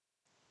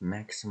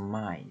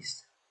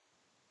Maximize.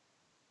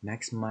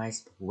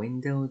 Maximize the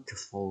window to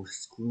full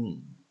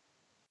screen.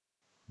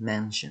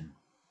 Mention.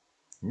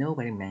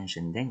 Nobody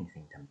mentioned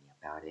anything to me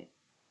about it.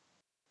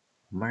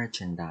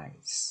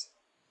 Merchandise.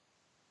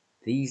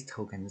 These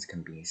tokens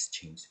can be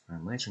exchanged for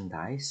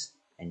merchandise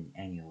in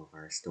any of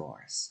our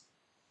stores.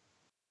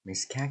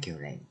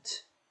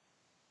 Miscalculate.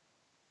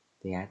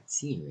 The ad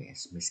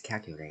series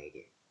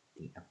miscalculated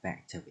the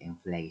effect of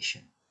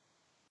inflation.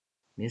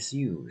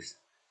 Misuse.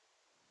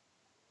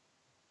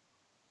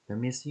 The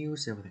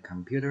misuse of the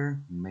computer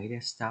made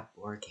it stop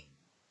working.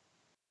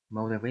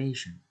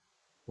 Motivation.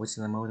 What's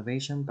the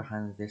motivation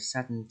behind this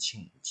sudden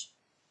change?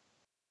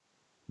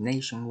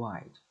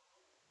 Nationwide.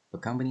 The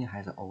company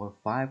has over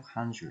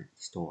 500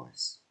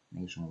 stores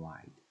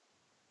nationwide.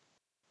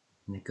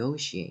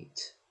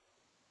 Negotiate.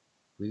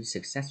 We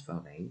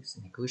successfully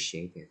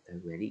negotiated the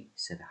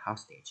release of the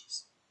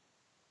hostages.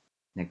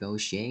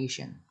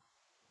 Negotiation.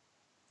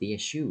 The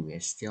issue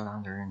is still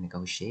under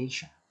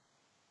negotiation.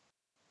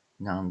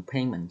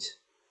 Non-payment.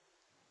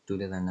 Due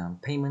to the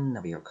non-payment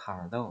of your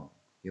car loan,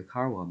 your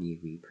car will be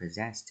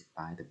repossessed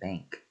by the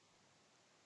bank.